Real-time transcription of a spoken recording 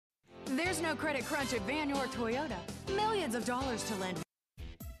There's no credit crunch at Vann or Toyota. Millions of dollars to lend.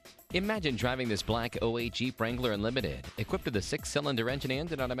 Imagine driving this black '08 Jeep Wrangler Unlimited, equipped with a 6-cylinder engine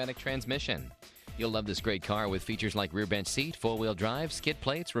and an automatic transmission. You'll love this great car with features like rear bench seat, four-wheel drive, skid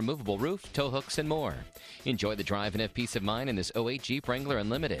plates, removable roof, tow hooks, and more. Enjoy the drive and have peace of mind in this '08 Jeep Wrangler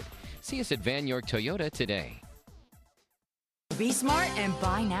Unlimited. See us at Vann York Toyota today. Be smart and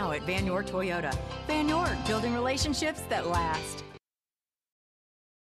buy now at Vann York Toyota. Vann York, building relationships that last.